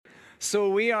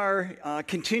So we are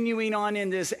continuing on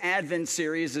in this Advent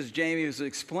series, as Jamie was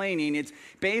explaining. It's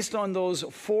based on those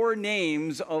four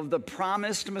names of the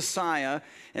promised Messiah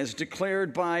as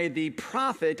declared by the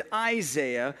prophet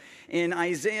Isaiah. In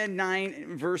Isaiah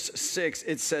 9, verse 6,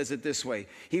 it says it this way: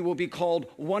 He will be called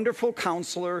Wonderful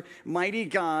Counselor, Mighty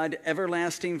God,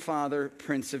 Everlasting Father,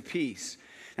 Prince of Peace.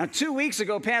 Now, 2 weeks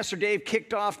ago, Pastor Dave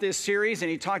kicked off this series,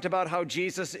 and he talked about how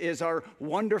Jesus is our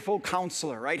wonderful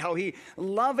counselor, right? How he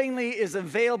lovingly is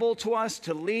available to us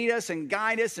to lead us and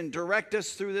guide us and direct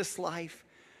us through this life.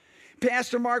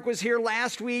 Pastor Mark was here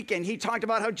last week, and he talked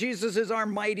about how Jesus is our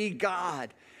mighty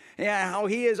God. Yeah, how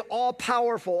he is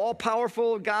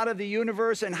all-powerful God of the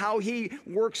universe, and how he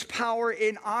works power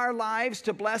in our lives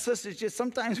to bless us. It's just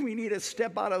sometimes we need to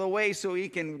step out of the way so he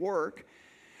can work.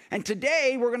 And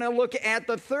today we're going to look at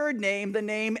the third name, the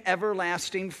name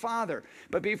Everlasting Father.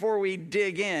 But before we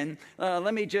dig in,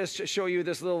 let me just show you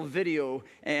this little video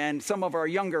and some of our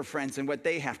younger friends and what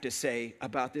they have to say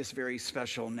about this very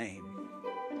special name.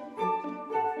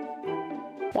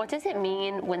 What does it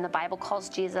mean when the Bible calls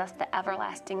Jesus the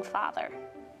Everlasting Father?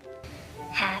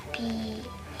 Happy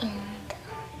and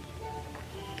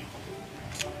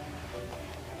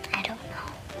I don't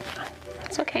know.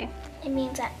 It's okay. It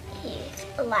means that he's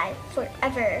alive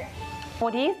forever.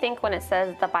 What do you think when it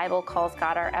says the Bible calls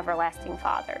God our Everlasting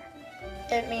Father?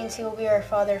 It means he will be our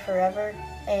Father forever,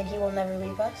 and he will never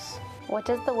leave us. What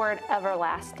does the word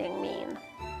everlasting mean?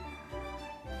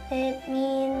 It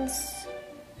means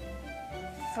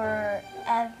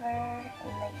forever,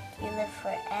 like you live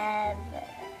forever.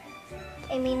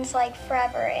 It means like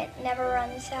forever, it never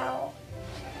runs out.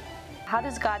 How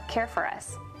does God care for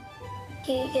us?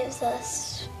 He gives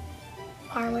us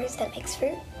farmers that makes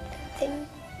fruit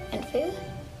and food.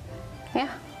 Yeah.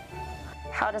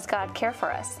 How does God care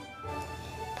for us?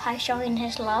 By showing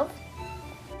his love.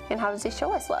 And how does he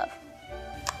show us love?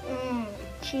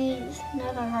 Geez,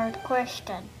 another hard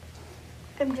question.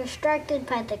 I'm distracted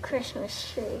by the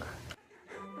Christmas tree.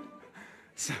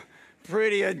 So,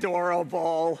 pretty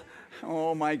adorable.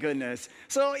 Oh my goodness.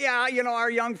 So yeah,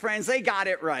 our young friends, they got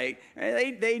it right.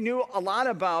 They knew a lot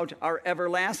about our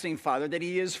everlasting Father, that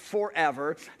he is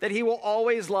forever, that he will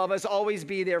always love us, always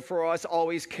be there for us,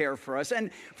 always care for us.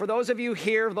 And for those of you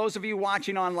here, those of you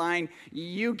watching online,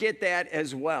 you get that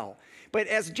as well. But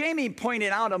as Jamie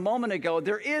pointed out a moment ago,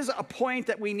 there is a point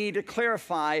that we need to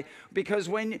clarify, because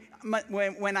when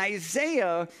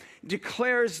Isaiah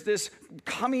declares this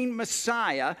coming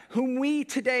Messiah, whom we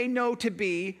today know to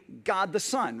be God the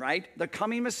Son, right? The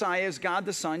coming Messiah is God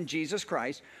the Son, Jesus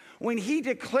Christ. When he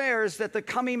declares that the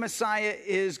coming Messiah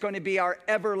is going to be our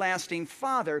everlasting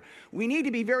Father, we need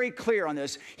to be very clear on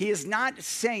this. He is not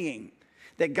saying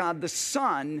that God the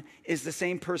Son is the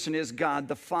same person as God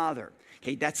the Father.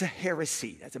 Okay, that's a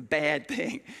heresy. That's a bad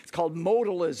thing. It's called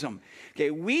modalism. Okay,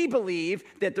 we believe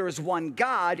that there is one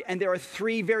God and there are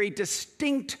three very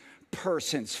distinct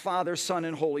persons: Father, Son,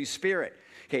 and Holy Spirit.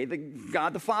 Okay,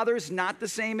 God the Father is not the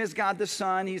same as God the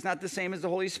Son. He's not the same as the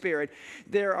Holy Spirit.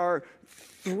 There are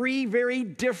three very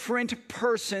different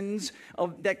persons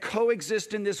that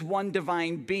coexist in this one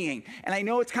divine being. And I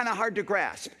know it's kind of hard to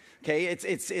grasp. Okay,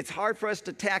 it's hard for us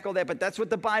to tackle that, but that's what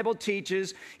the Bible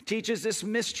teaches. It teaches this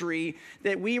mystery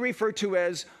that we refer to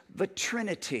as the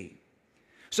Trinity.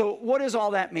 So what does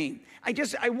all that mean?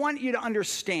 I want you to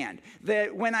understand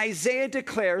that when Isaiah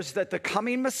declares that the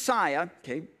coming Messiah,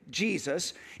 okay,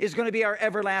 Jesus, is going to be our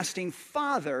everlasting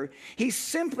Father, he's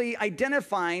simply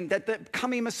identifying that the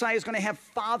coming Messiah is going to have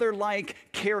father-like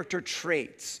character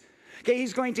traits. Okay,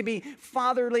 he's going to be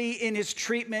fatherly in his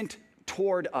treatment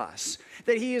toward us,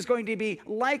 that he is going to be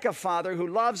like a father who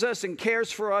loves us and cares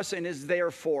for us and is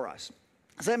there for us.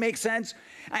 Does that make sense?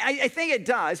 I think it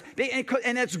does,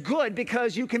 and it's good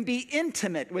because you can be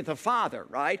intimate with the Father,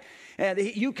 right? And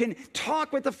you can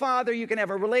talk with the Father, you can have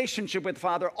a relationship with the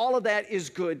Father. All of that is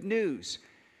good news.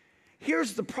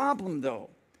 Here's the problem, though.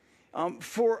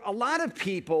 For a lot of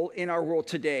people in our world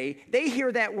today, they hear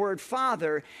that word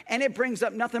Father, and it brings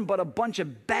up nothing but a bunch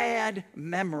of bad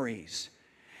memories.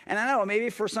 And I know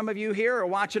maybe for some of you here or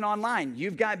watching online,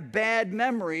 you've got bad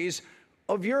memories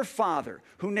of your father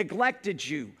who neglected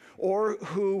you, or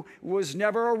who was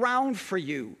never around for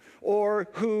you, or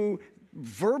who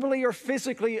verbally or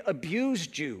physically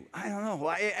abused you. I don't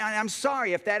know. I'm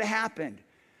sorry if that happened.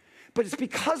 But it's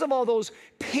because of all those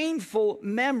painful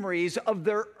memories of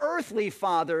their earthly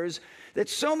fathers that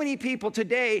so many people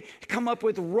today come up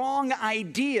with wrong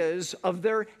ideas of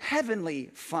their heavenly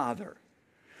Father.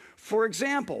 For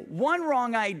example, one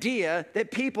wrong idea that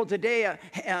people today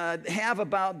have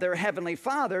about their Heavenly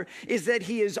Father is that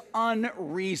he is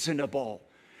unreasonable.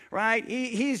 right?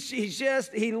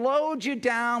 He loads you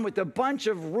down with a bunch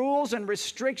of rules and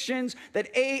restrictions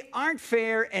that A, aren't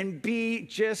fair, and B,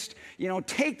 just,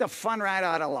 take the fun right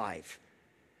out of life.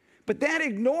 But that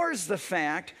ignores the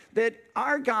fact that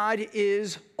our God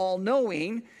is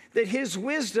all-knowing, that his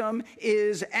wisdom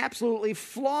is absolutely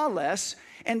flawless,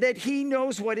 and that he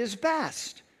knows what is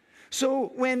best.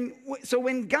 So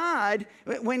when God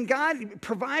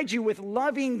provides you with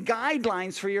loving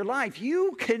guidelines for your life,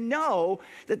 you can know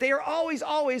that they are always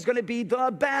going to be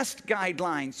the best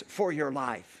guidelines for your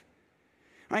life.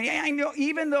 I know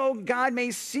even though God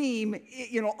may seem,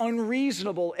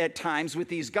 unreasonable at times with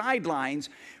these guidelines,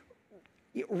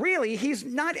 really, he's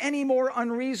not any more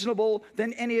unreasonable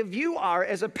than any of you are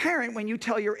as a parent when you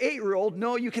tell your 8-year-old,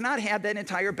 no, you cannot have that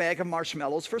entire bag of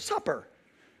marshmallows for supper.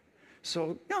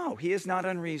 So, no, he is not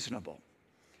unreasonable.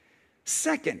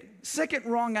 Second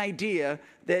wrong idea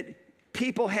that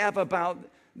people have about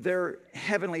their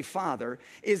Heavenly Father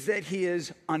is that he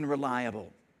is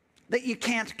unreliable, that you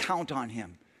can't count on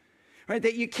him, right?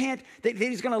 That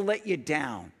he's going to let you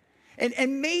down.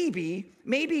 And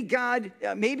maybe God,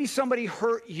 maybe somebody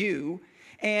hurt you,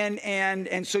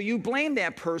 and so you blame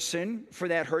that person for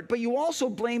that hurt, but you also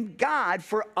blame God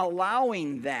for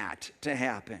allowing that to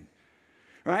happen.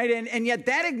 Right? And yet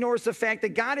that ignores the fact that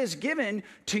God has given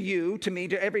to you, to me,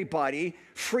 to everybody,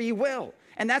 free will.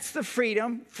 And that's the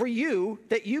freedom for you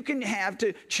that you can have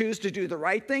to choose to do the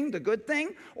right thing, the good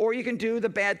thing, or you can do the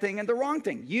bad thing and the wrong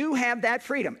thing. You have that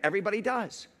freedom. Everybody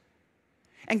does.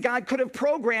 And God could have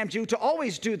programmed you to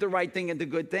always do the right thing and the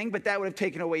good thing, but that would have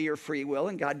taken away your free will,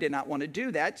 and God did not want to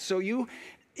do that. So you,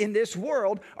 in this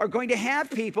world, are going to have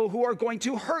people who are going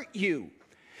to hurt you.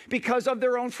 Because of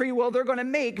their own free will, they're going to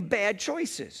make bad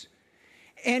choices.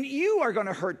 And you are going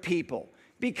to hurt people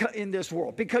in this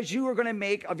world because you are going to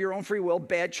make, of your own free will,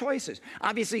 bad choices.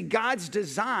 Obviously, God's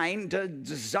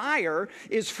desire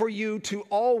is for you to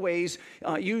always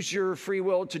use your free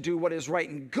will to do what is right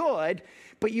and good,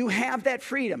 but you have that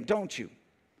freedom, don't you?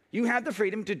 You have the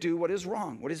freedom to do what is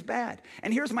wrong, what is bad.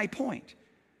 And here's my point.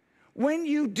 When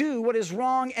you do what is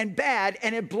wrong and bad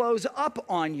and it blows up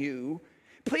on you,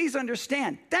 please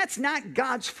understand, that's not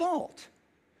God's fault.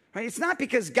 Right? It's not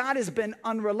because God has been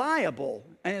unreliable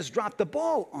and has dropped the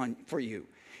ball for you.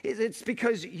 It's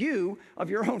because you,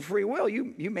 of your own free will,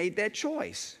 you made that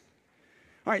choice.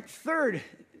 All right, third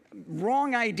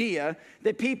wrong idea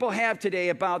that people have today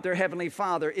about their Heavenly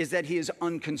Father is that he is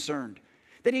unconcerned.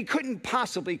 That he couldn't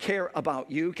possibly care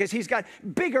about you because he's got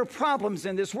bigger problems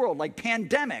in this world, like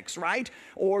pandemics, right?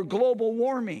 Or global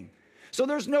warming. So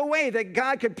there's no way that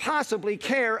God could possibly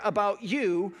care about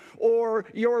you or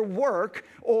your work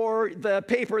or the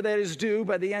paper that is due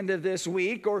by the end of this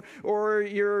week or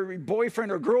your boyfriend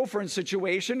or girlfriend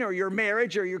situation or your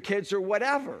marriage or your kids or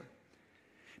whatever.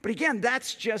 But again,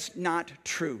 that's just not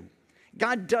true.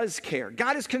 God does care.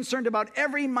 God is concerned about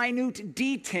every minute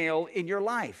detail in your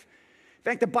life. In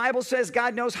fact, the Bible says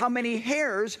God knows how many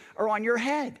hairs are on your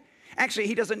head. Actually,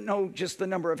 he doesn't know just the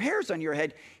number of hairs on your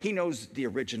head. He knows the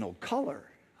original color.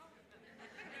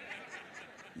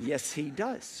 Yes, he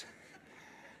does.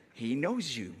 He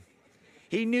knows you.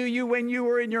 He knew you when you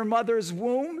were in your mother's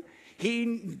womb.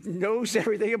 He knows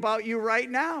everything about you right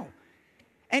now.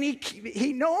 And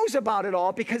he knows about it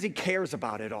all because he cares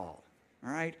about it all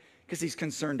right? Because he's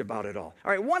concerned about it all.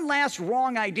 All right, one last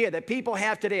wrong idea that people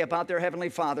have today about their Heavenly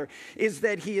Father is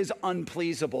that he is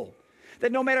unpleasable.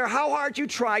 That no matter how hard you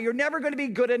try, you're never going to be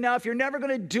good enough. You're never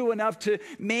going to do enough to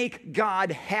make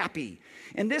God happy.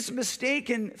 And this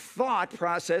mistaken thought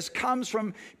process comes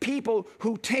from people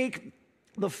who take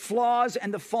the flaws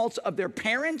and the faults of their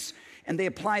parents and they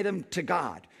apply them to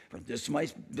God.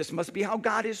 This must be how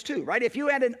God is too, right? If you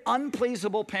had an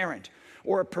unpleasable parent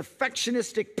or a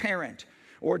perfectionistic parent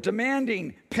or a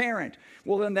demanding parent,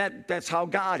 well, then that's how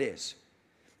God is.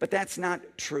 But that's not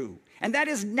true. And that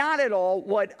is not at all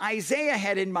what Isaiah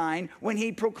had in mind when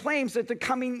he proclaims that the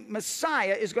coming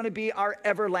Messiah is going to be our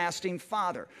everlasting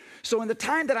Father. So in the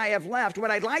time that I have left,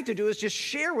 what I'd like to do is just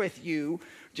share with you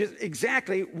just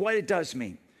exactly what it does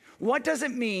mean. What does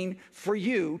it mean for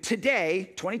you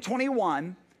today,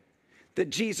 2021, that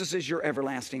Jesus is your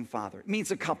everlasting Father? It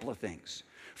means a couple of things.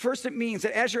 First, it means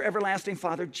that as your everlasting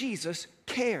Father, Jesus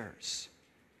cares.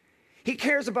 He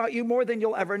cares about you more than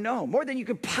you'll ever know, more than you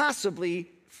could possibly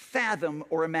fathom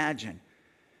or imagine.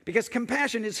 Because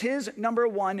compassion is his number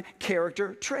one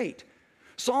character trait.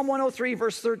 Psalm 103,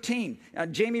 verse 13.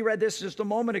 Jamie read this just a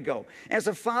moment ago. As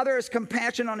a father has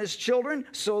compassion on his children,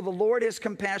 so the Lord has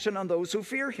compassion on those who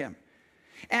fear him.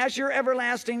 As your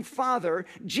everlasting Father,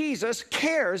 Jesus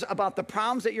cares about the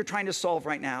problems that you're trying to solve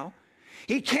right now.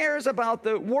 He cares about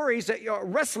the worries that you're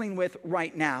wrestling with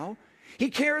right now. He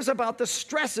cares about the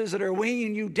stresses that are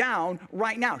weighing you down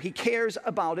right now. He cares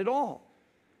about it all.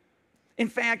 In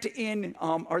fact,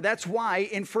 that's why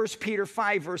in 1 Peter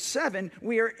 5, verse 7,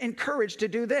 we are encouraged to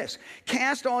do this.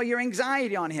 Cast all your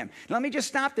anxiety on him. Let me just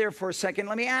stop there for a second.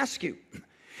 Let me ask you,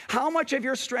 how much of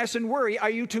your stress and worry are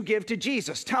you to give to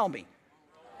Jesus? Tell me.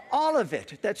 All of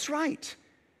it. That's right.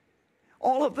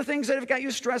 All of the things that have got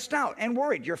you stressed out and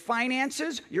worried. Your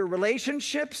finances, your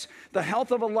relationships, the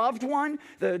health of a loved one,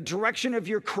 the direction of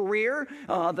your career,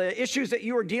 the issues that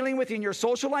you are dealing with in your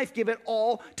social life, give it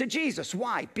all to Jesus.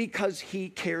 Why? Because he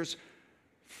cares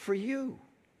for you.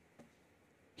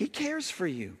 He cares for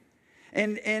you.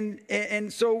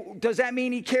 And so does that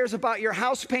mean he cares about your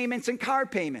house payments and car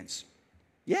payments?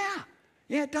 Yeah,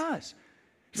 it does.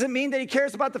 Does it mean that he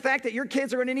cares about the fact that your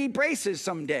kids are going to need braces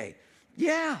someday?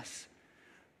 Yes.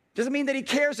 Does it mean that he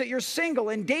cares that you're single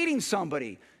and dating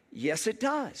somebody? Yes, it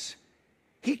does.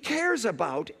 He cares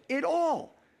about it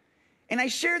all. And I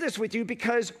share this with you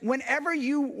because whenever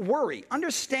you worry,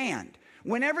 understand,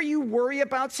 whenever you worry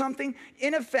about something,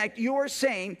 in effect, you are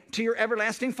saying to your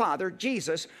everlasting Father,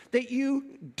 Jesus, that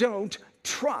you don't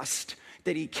trust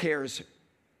that he cares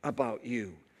about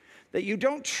you. That you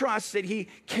don't trust that he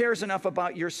cares enough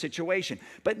about your situation.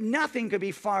 But nothing could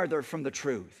be farther from the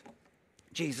truth.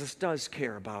 Jesus does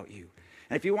care about you.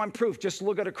 And if you want proof, just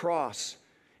look at a cross,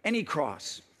 any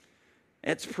cross.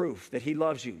 That's proof that he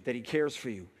loves you, that he cares for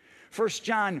you. 1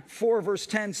 John 4, verse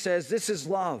 10 says, this is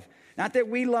love. Not that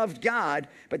we loved God,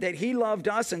 but that he loved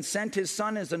us and sent his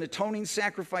son as an atoning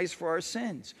sacrifice for our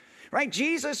sins. Right?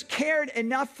 Jesus cared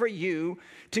enough for you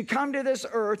to come to this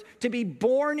earth, to be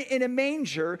born in a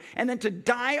manger, and then to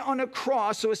die on a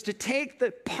cross so as to take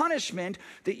the punishment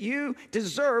that you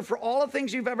deserve for all the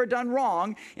things you've ever done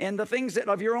wrong and the things that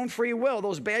of your own free will,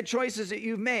 those bad choices that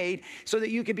you've made, so that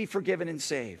you can be forgiven and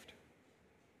saved.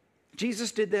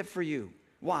 Jesus did that for you.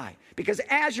 Why? Because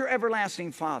as your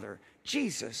everlasting Father,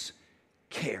 Jesus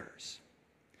cares.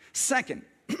 Second,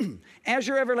 as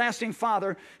your everlasting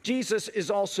Father, Jesus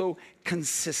is also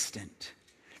consistent.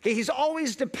 Okay, he's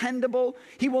always dependable.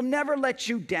 He will never let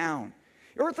you down.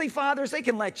 Earthly fathers, they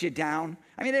can let you down.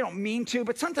 I mean, they don't mean to,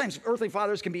 but sometimes earthly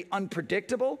fathers can be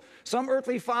unpredictable. Some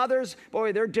earthly fathers,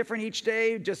 boy, they're different each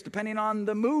day, just depending on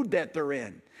the mood that they're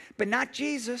in. But not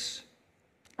Jesus.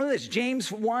 Look at this. James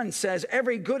 1 says,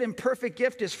 every good and perfect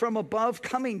gift is from above,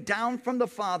 coming down from the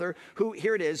Father, who,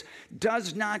 here it is,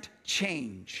 does not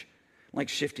change like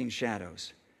shifting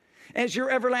shadows. As your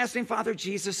everlasting Father,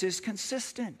 Jesus is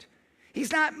consistent.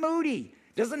 He's not moody,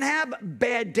 doesn't have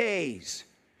bad days.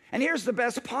 And here's the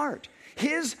best part.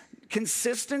 His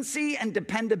consistency and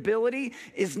dependability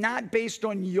is not based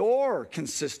on your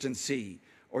consistency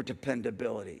or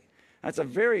dependability. That's a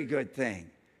very good thing.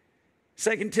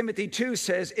 2 Timothy 2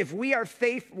 says, if we are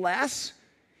faithless,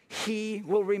 he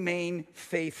will remain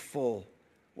faithful.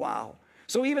 Wow.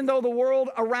 So even though the world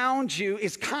around you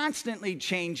is constantly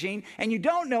changing and you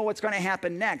don't know what's going to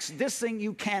happen next, this thing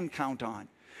you can count on.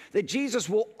 That Jesus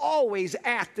will always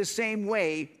act the same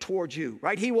way towards you,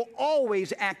 right? He will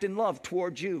always act in love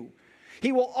towards you.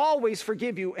 He will always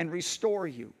forgive you and restore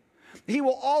you. He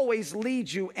will always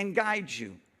lead you and guide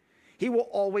you. He will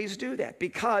always do that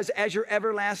because as your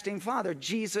everlasting Father,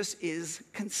 Jesus is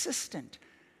consistent.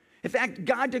 In fact,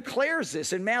 God declares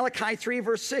this in Malachi 3,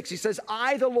 verse 6. He says,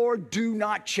 I, the Lord, do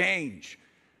not change.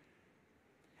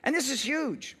 And this is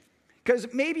huge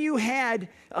because maybe you had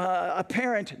a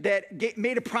parent that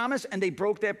made a promise and they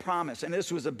broke that promise. And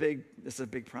this is a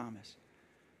big promise.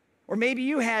 Or maybe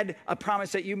you had a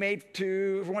promise that you made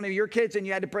for one of your kids and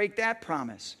you had to break that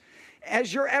promise.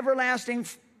 As your everlasting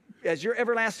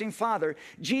Father,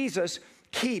 Jesus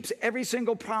keeps every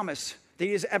single promise that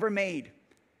he has ever made.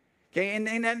 Okay,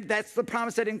 and that's the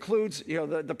promise that includes,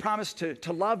 the promise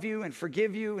to love you and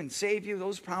forgive you and save you.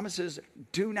 Those promises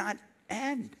do not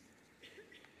end.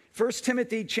 1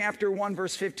 Timothy chapter 1,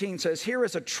 verse 15 says, here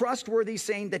is a trustworthy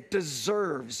saying that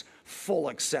deserves full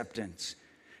acceptance.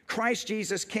 Christ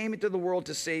Jesus came into the world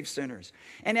to save sinners.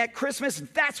 And at Christmas,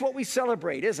 that's what we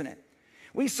celebrate, isn't it?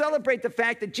 We celebrate the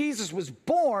fact that Jesus was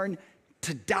born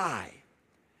to die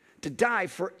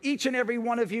for each and every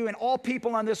one of you and all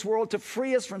people on this world, to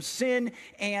free us from sin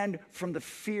and from the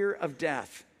fear of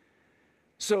death.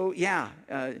 So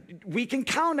we can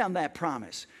count on that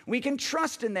promise. We can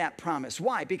trust in that promise.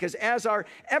 Why? Because as our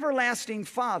everlasting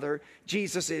Father,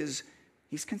 Jesus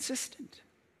he's consistent.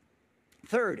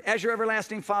 Third, as your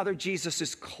everlasting Father, Jesus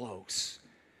is close.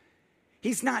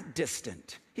 He's not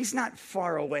distant. He's not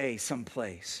far away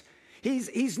someplace.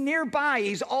 He's nearby.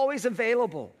 He's always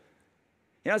available.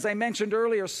 As I mentioned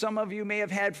earlier, some of you may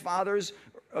have had fathers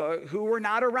who were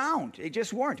not around. They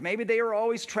just weren't. Maybe they were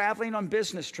always traveling on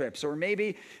business trips, or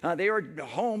maybe they were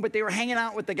home, but they were hanging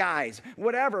out with the guys.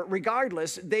 Whatever,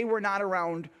 regardless, they were not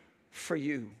around for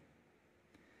you.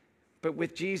 But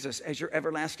with Jesus as your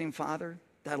everlasting Father,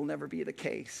 that'll never be the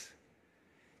case.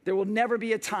 There will never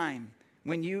be a time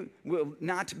when you will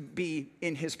not be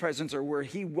in his presence or where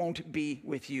he won't be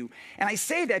with you. And I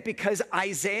say that because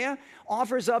Isaiah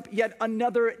offers up yet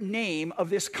another name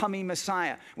of this coming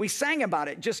Messiah. We sang about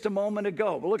it just a moment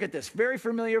ago. But look at this very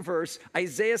familiar verse,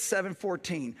 Isaiah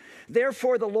 7:14.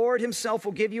 Therefore the Lord himself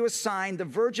will give you a sign. The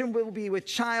virgin will be with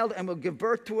child and will give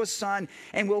birth to a son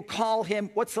and will call him,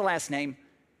 what's the last name?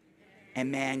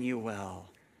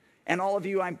 Emmanuel. And all of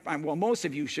you, well, most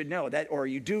of you should know that, or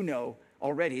you do know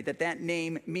already, that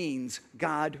name means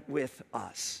God with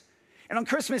us. And on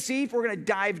Christmas Eve, we're going to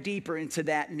dive deeper into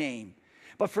that name.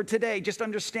 But for today, just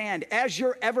understand, as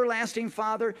your everlasting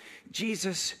Father,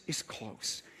 Jesus is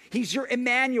close. He's your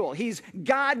Emmanuel. He's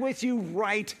God with you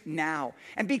right now.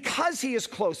 And because he is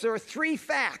close, there are 3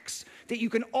 facts that you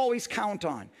can always count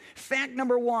on. Fact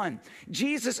number 1,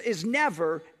 Jesus is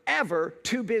never, ever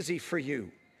too busy for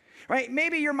you. Right?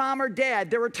 Maybe your mom or dad,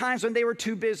 there were times when they were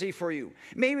too busy for you.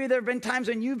 Maybe there have been times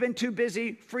when you've been too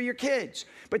busy for your kids.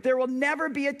 But there will never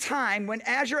be a time when,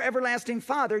 as your everlasting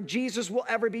Father, Jesus will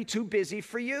ever be too busy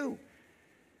for you.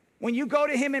 When you go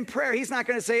to him in prayer, he's not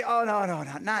going to say, oh, no,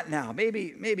 not now.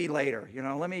 Maybe later.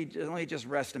 Let me just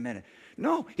rest a minute.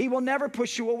 No, he will never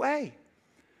push you away.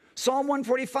 Psalm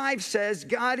 145 says,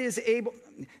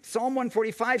 Psalm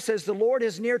 145 says, the Lord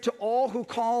is near to all who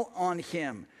call on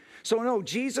him. So no,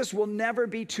 Jesus will never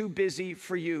be too busy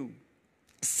for you.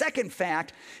 Second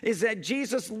fact is that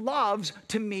Jesus loves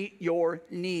to meet your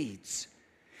needs.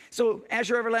 So as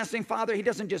your everlasting Father, he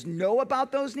doesn't just know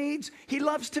about those needs. He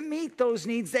loves to meet those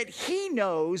needs that he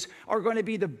knows are going to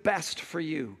be the best for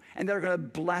you and that are going to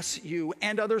bless you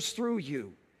and others through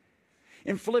you.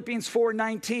 In Philippians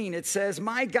 4:19, it says,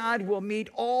 my God will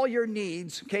meet all your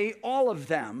needs, okay, all of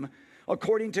them,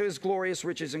 according to his glorious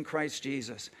riches in Christ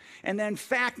Jesus. And then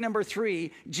fact number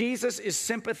 3, Jesus is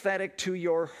sympathetic to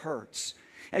your hurts.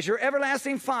 As your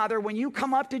everlasting Father, when you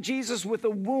come up to Jesus with a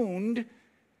wound,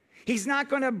 he's not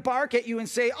going to bark at you and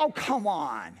say, oh, come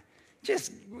on,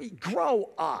 just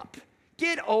grow up,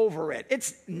 get over it.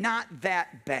 It's not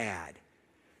that bad.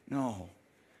 No.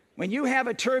 When you have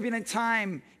a turbulent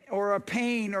time or a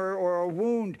pain or a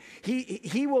wound,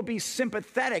 he will be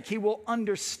sympathetic. He will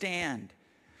understand.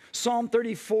 Psalm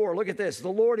 34, look at this. The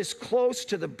Lord is close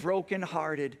to the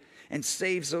brokenhearted and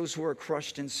saves those who are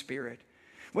crushed in spirit.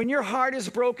 When your heart is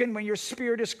broken, when your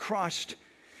spirit is crushed,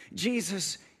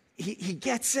 Jesus, he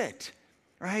gets it,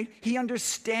 right? He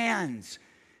understands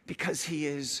because he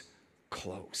is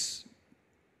close.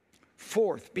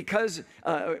 Fourth,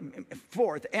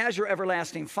 as your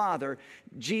everlasting Father,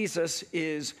 Jesus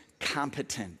is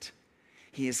competent.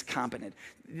 He is competent.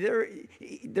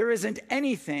 There isn't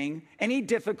anything, any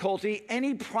difficulty,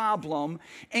 any problem,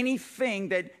 anything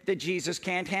that Jesus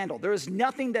can't handle. There is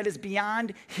nothing that is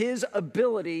beyond his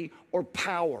ability or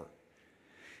power.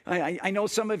 I know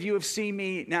some of you have seen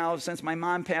me now since my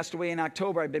mom passed away in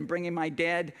October. I've been bringing my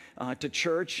dad to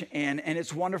church, and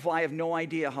it's wonderful. I have no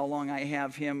idea how long I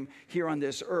have him here on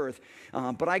this earth.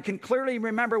 But I can clearly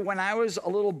remember when I was a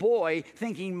little boy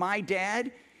thinking my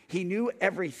dad, he knew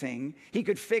everything, he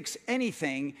could fix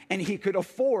anything, and he could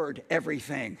afford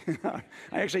everything. I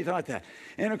actually thought that.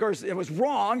 And of course, it was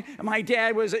wrong. My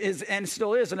dad is and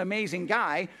still is an amazing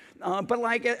guy.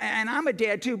 And I'm a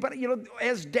dad too, but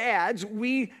as dads,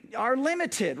 we are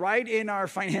limited, right, in our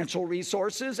financial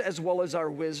resources as well as our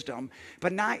wisdom,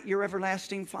 but not your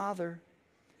everlasting Father.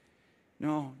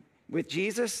 No, with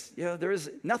Jesus, there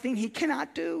is nothing he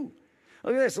cannot do.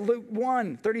 Look at this, Luke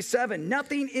 1:37.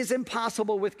 Nothing is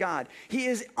impossible with God. He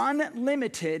is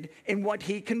unlimited in what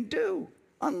he can do.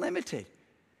 Unlimited.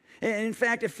 And in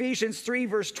fact, Ephesians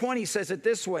 3:20 says it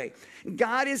this way.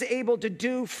 God is able to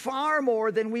do far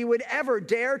more than we would ever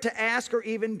dare to ask or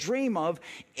even dream of,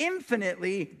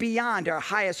 infinitely beyond our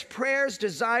highest prayers,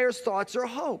 desires, thoughts, or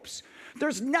hopes.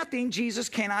 There's nothing Jesus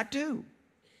cannot do.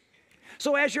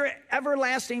 So as your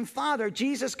everlasting Father,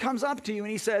 Jesus comes up to you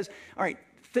and he says, all right,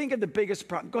 think of the biggest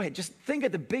problem. Go ahead, just think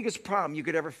of the biggest problem you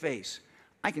could ever face.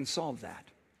 I can solve that.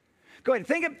 Go ahead,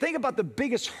 think about the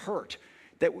biggest hurt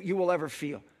that you will ever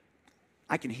feel.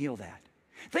 I can heal that.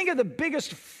 Think of the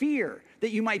biggest fear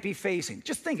that you might be facing.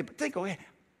 Just think, go ahead.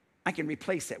 I can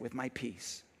replace that with my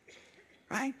peace.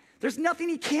 Right? There's nothing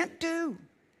he can't do.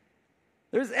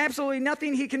 There's absolutely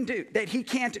nothing he can do that he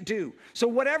can't do. So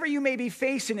whatever you may be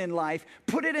facing in life,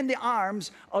 put it in the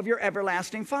arms of your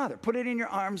everlasting Father. Put it in your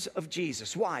arms of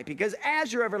Jesus. Why? Because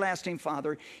as your everlasting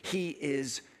Father, he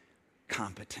is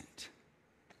competent.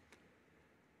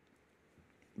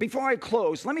 Before I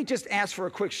close, let me just ask for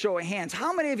a quick show of hands.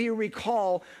 How many of you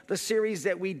recall the series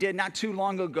that we did not too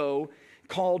long ago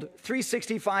called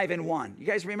 365 in 1? You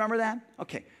guys remember that?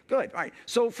 Okay, good. All right.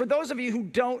 So for those of you who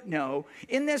don't know,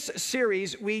 in this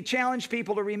series, we challenge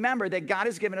people to remember that God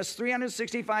has given us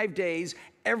 365 days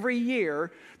every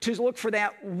year to look for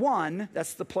that one,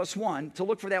 that's the +1, to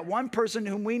look for that one person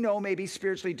whom we know may be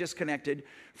spiritually disconnected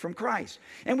from Christ.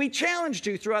 And we challenged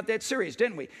you throughout that series,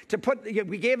 didn't we?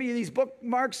 We gave you these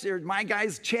bookmarks. My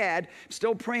guy's Chad,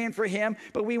 still praying for him,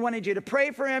 but we wanted you to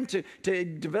pray for him, to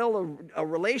develop a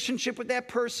relationship with that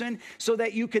person so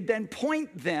that you could then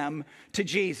point them to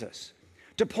Jesus.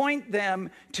 To point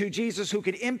them to Jesus who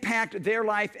could impact their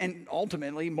life and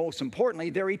ultimately, most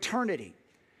importantly, their eternity.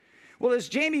 Well, as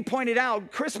Jamie pointed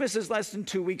out, Christmas is less than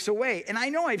 2 weeks away. And I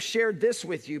know I've shared this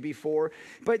with you before,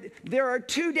 but there are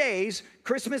 2 days,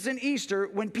 Christmas and Easter,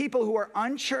 when people who are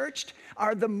unchurched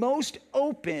are the most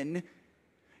open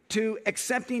to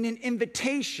accepting an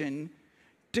invitation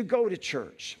to go to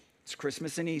church. It's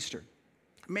Christmas and Easter.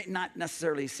 I may not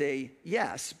necessarily say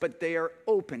yes, but they are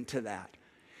open to that.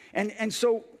 And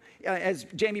so, as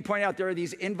Jamie pointed out, there are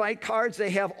these invite cards. They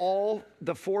have all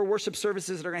the 4 worship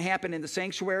services that are going to happen in the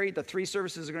sanctuary. The 3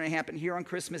 services are going to happen here on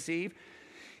Christmas Eve.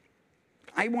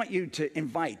 I want you to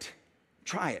invite.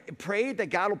 Try it. Pray that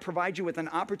God will provide you with an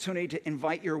opportunity to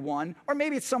invite your one, or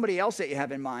maybe it's somebody else that you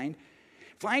have in mind.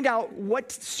 Find out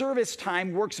what service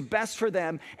time works best for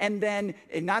them, and then,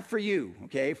 and not for you,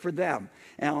 okay, for them.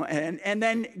 And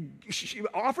then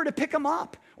offer to pick them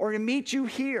up or to meet you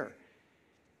here.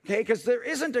 Okay, because there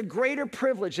isn't a greater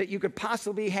privilege that you could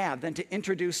possibly have than to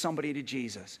introduce somebody to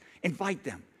Jesus. Invite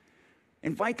them.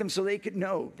 Invite them so they could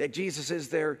know that Jesus is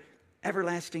their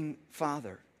everlasting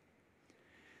Father.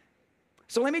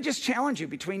 So let me just challenge you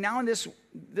between now and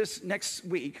this next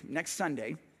week, next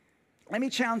Sunday. Let me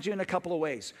challenge you in a couple of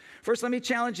ways. First, let me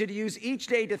challenge you to use each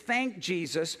day to thank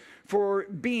Jesus for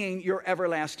being your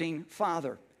everlasting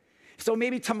Father. So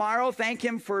maybe tomorrow, thank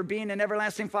him for being an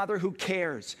everlasting Father who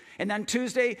cares. And then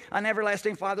Tuesday, an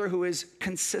everlasting Father who is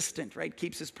consistent, right?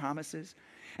 Keeps his promises.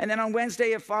 And then on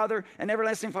Wednesday, an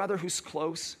everlasting Father who's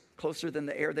closer than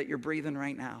the air that you're breathing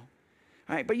right now.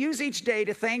 All right, but use each day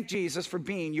to thank Jesus for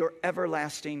being your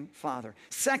everlasting Father.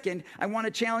 Second, I want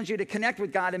to challenge you to connect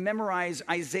with God and memorize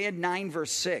Isaiah 9,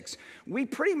 verse 6. We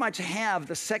pretty much have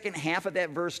the second half of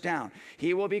that verse down.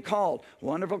 He will be called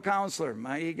Wonderful Counselor,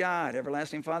 Mighty God,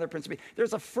 Everlasting Father, Prince of Peace.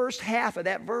 There's a first half of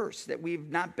that verse that we've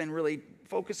not been really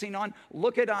focusing on.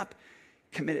 Look it up,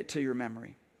 commit it to your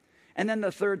memory. And then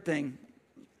the third thing,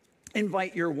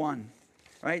 invite your one.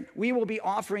 Right? We will be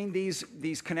offering these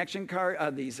connection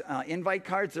card, these invite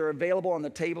cards. They're available on the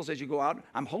tables as you go out.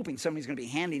 I'm hoping somebody's going to be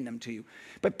handing them to you.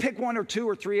 But pick 1 or 2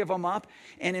 or 3 of them up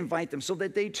and invite them so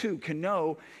that they too can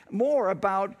know more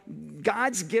about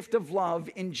God's gift of love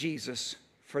in Jesus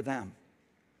for them.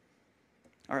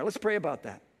 All right, let's pray about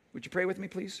that. Would you pray with me,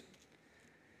 please?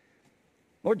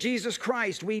 Lord Jesus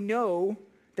Christ, we know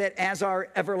that as our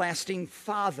everlasting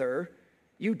Father,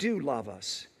 you do love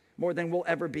us more than we'll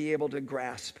ever be able to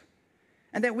grasp.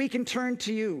 And that we can turn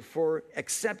to you for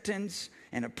acceptance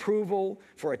and approval,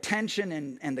 for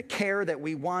attention and the care that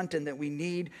we want and that we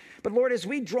need. But Lord, as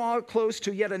we draw close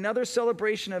to yet another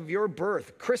celebration of your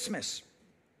birth, Christmas,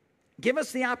 give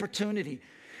us the opportunity,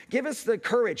 give us the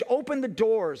courage, open the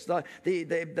doors, the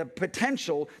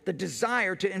potential, the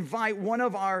desire to invite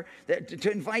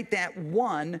that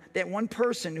one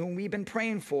person whom we've been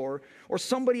praying for, or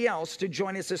somebody else to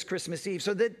join us this Christmas Eve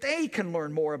so that they can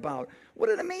learn more about what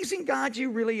an amazing God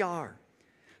you really are.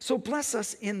 So bless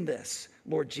us in this,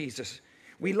 Lord Jesus.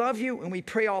 We love you and we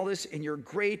pray all this in your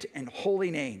great and holy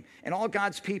name. And all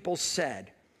God's people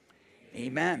said,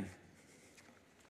 amen.